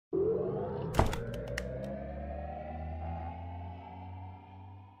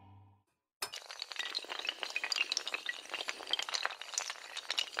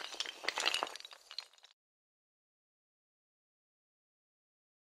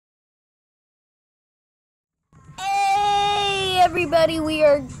everybody, we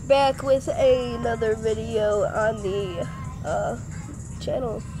are back with another video on the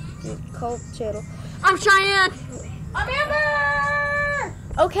channel, the cult channel. I'm Cheyenne. I'm Amber.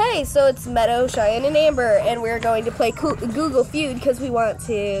 Okay, so it's Meadow, Cheyenne, and Amber, and we're going to play Google Feud because we want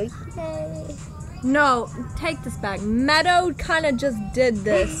to. Yay. No, take this back. Meadow kind of just did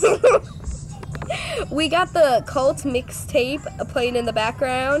this. We got the cult mixtape playing in the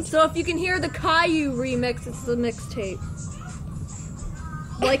background. So if you can hear the Caillou remix, it's the mixtape.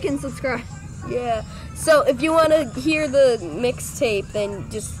 Like and subscribe. Yeah. So if you want to hear the mixtape, then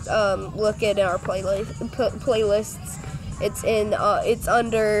just look at our playlists. It's in. It's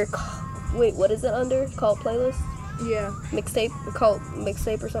under. Wait, what is it under? Cult playlist? Yeah. Mixtape. Cult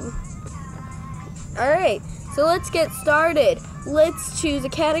mixtape or something. All right. So let's get started. Let's choose a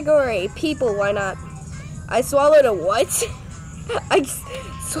category. People, why not? I swallowed a what?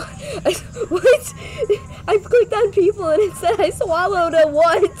 What? I clicked on people and it said I swallowed a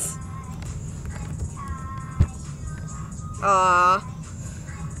what?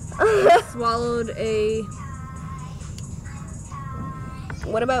 Swallowed a.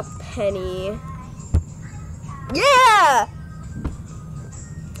 What about Penny? Yeah!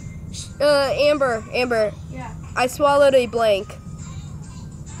 Amber. Yeah. I swallowed a blank.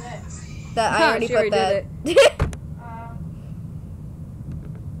 That I already she put already that.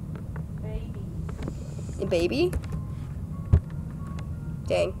 Baby. Baby?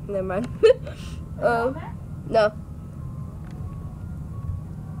 Dang, never mind. No.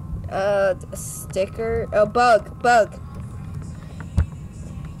 A sticker. Oh, bug.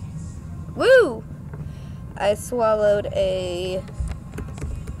 Woo! I swallowed a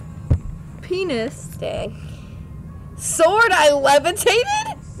Penis. dang. Sword I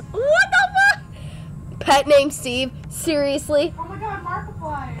levitated? What the fuck? Pet name Steve. Seriously? Oh my god,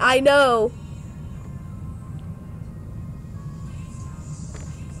 Markiplier. I know.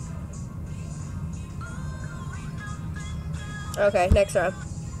 Okay, next round.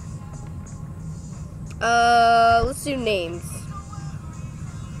 Let's do names.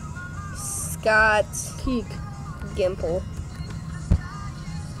 Scott Keek. Gimple.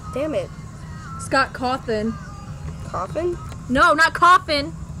 Damn it. Scott Coffin. Coffin? No, not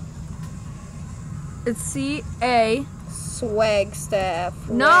Coffin. It's C-A. Swagstaff.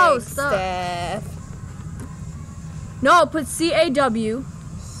 No, stop. Wagstaff. No, put C-A-W.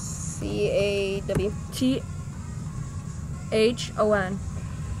 C-A-W. T-H-O-N.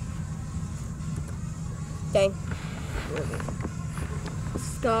 Dang.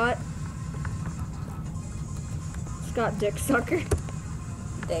 Scott Dick Sucker.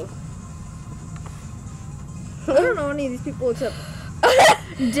 Dang. I don't know any of these people except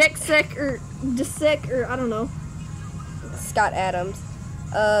Dick Sick or Disick or I don't know. Scott Adams.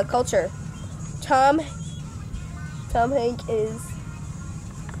 Culture. Tom Hank is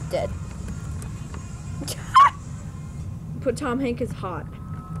dead. Put Tom Hank is hot.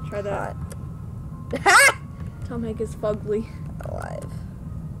 Try that. Ha! Tom Hank is fugly. Alive.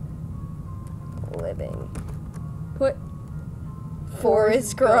 Living. Put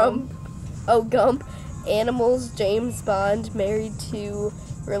Forrest Gump. Oh, Gump. Animals, James Bond, married to,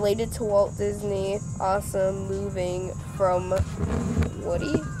 related to Walt Disney, awesome, moving from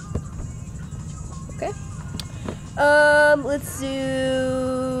Woody. Okay. Let's do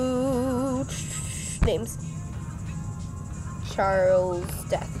names. Charles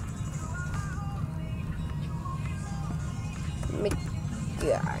Death.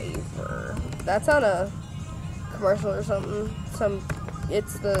 MacGyver. That's on a commercial or something.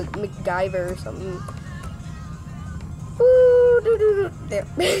 It's the MacGyver or something. There.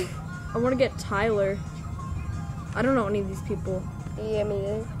 I want to get Tyler. I don't know any of these people. Yeah, me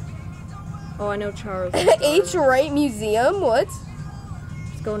neither. Oh, I know Charles. H. Wright Museum? What?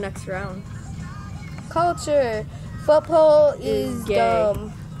 Let's go next round. Culture. Football is gay.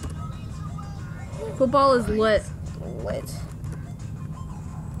 dumb. Football is lit. Lit.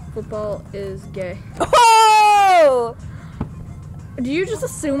 Football is gay. Oh! Do you just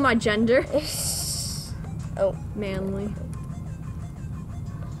assume my gender? Oh. Manly.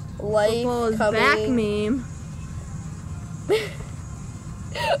 Life Football is coming. back meme.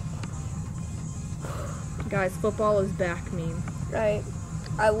 Guys, football is back meme. Right.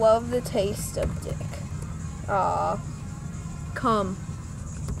 I love the taste of dick. Aw. Come.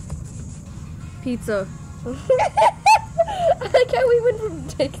 Pizza. I like how we went from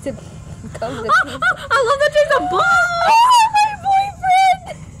dick to come to pizza. I love that there's a ball! Oh, my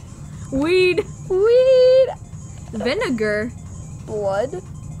boyfriend! Weed. Vinegar. Blood.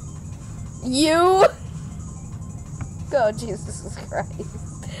 You. Oh, Jesus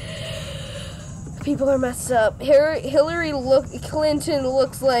Christ. People are messed up. Hillary Clinton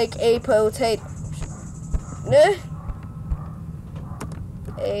looks like a potato.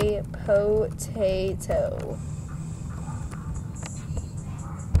 A potato.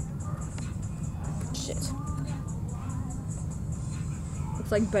 Shit.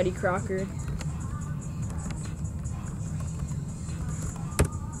 Looks like Betty Crocker.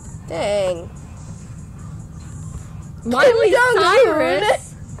 Dang. Miley Jong-un. Cyrus.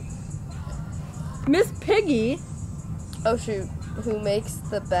 Miss Piggy. Oh shoot. Who makes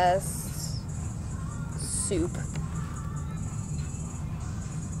the best soup?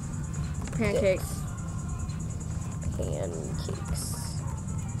 Pancakes. Pancakes.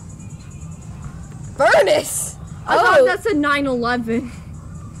 Furnace! I thought that's a 9/11.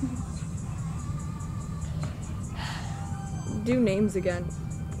 Do names again.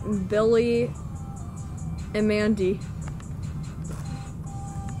 Billy and Mandy.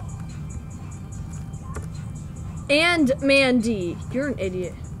 And Mandy. You're an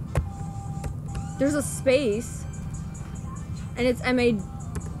idiot. There's a space. And it's M-A...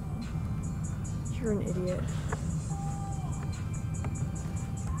 You're an idiot.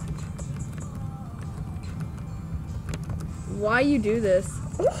 Why you do this?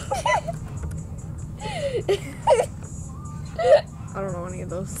 I don't know any of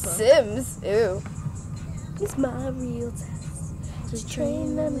those. So. Sims. Ew. It's my real test. Just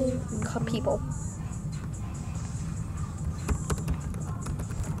train them people.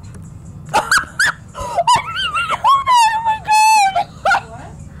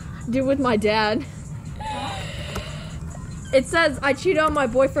 Do with my dad. It says I cheated on my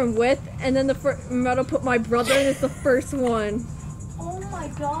boyfriend with, and then the metal put my brother, and it's the first one Oh my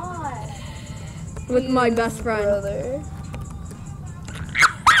god. with my best friend. Brother.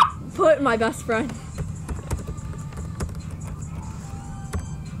 Put my best friend.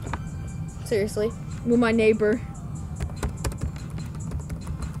 Seriously. With my neighbor.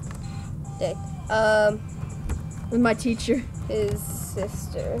 Dang. With my teacher. His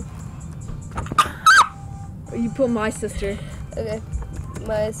sister. You put my sister. Okay.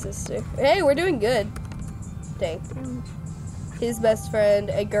 My sister. Hey, we're doing good. Dang. His best friend,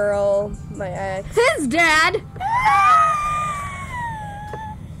 a girl, my ex. His dad.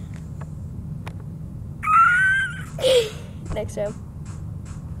 Next time.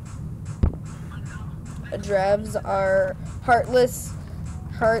 Drabs are heartless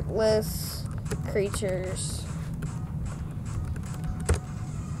creatures.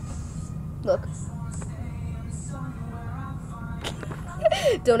 Look.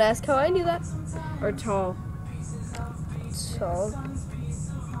 Don't ask how I knew that. Or tall. Tall.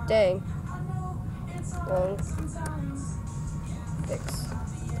 Dang. Long. Fix.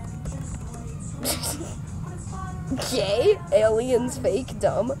 Gay? Aliens, fake,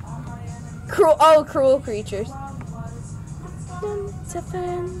 dumb. Cruel creatures.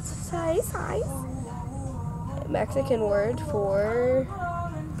 Mexican word for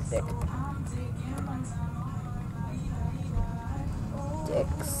dick.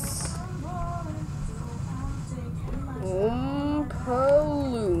 Dicks.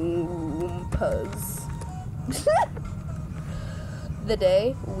 Oompa-loompas. The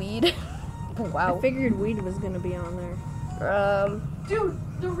day. Weed. Wow. I figured weed was gonna be on there. Dude,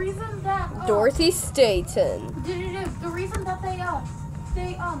 the reason that Dorothy Staten. the reason that the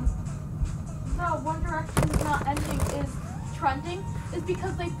One Direction is not ending is trending is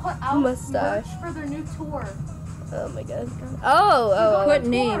because they put out Mustache. merch for their new tour. Oh my god. Oh. Put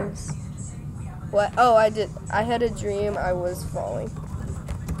names. What? Oh, I did. I had a dream I was falling.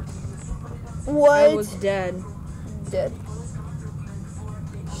 What? I was dead. Dead.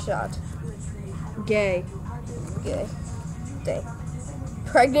 Shot. Gay. Gay. Dang.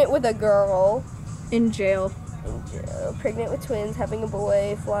 Pregnant with a girl. In jail. In jail. Pregnant with twins. Having a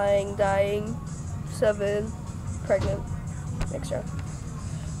boy. Flying. Dying. 7. Pregnant. Next round.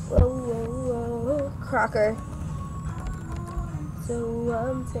 Whoa. Crocker. So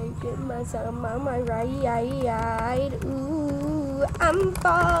I'm taking my time on my ride. Ooh, I'm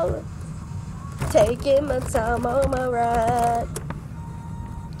falling. Taking my time on my ride.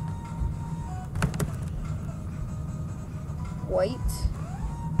 White.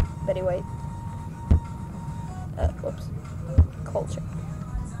 Betty White. Whoops. Culture.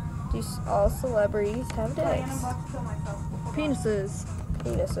 Do all celebrities have Diana, dicks? I'm about to kill myself. Penises.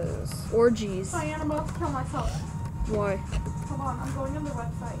 Penises. Orgies. Diana, I'm about to kill myself. Why? Hold on, I'm going on the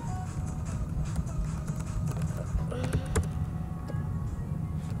website.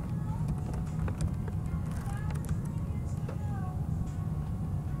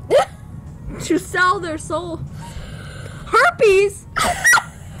 To sell their soul. Herpes!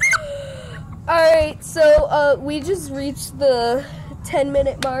 Alright. So, we just reached the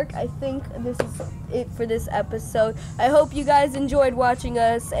 10-minute mark. I think this is it for this episode. I hope you guys enjoyed watching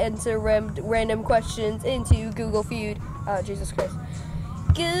us answer random questions into Google Feud. Jesus Christ.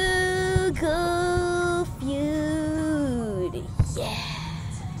 Google Feud. Yeah.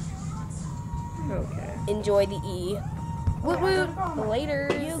 Okay. Enjoy the E. Woot woot. Later.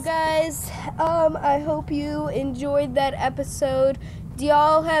 You guys, I hope you enjoyed that episode. Do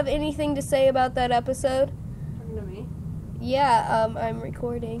y'all have anything to say about that episode? Talking to me. Yeah, I'm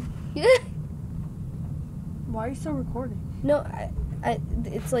recording. Why are you still recording? No,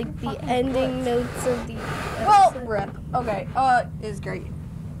 it's like the ending notes of the Well, episode. rip. Okay. It's great.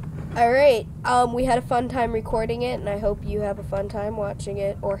 Alright, we had a fun time recording it, and I hope you have a fun time watching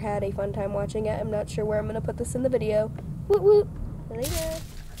it, or had a fun time watching it. I'm not sure where I'm going to put this in the video. Woot woot. Later.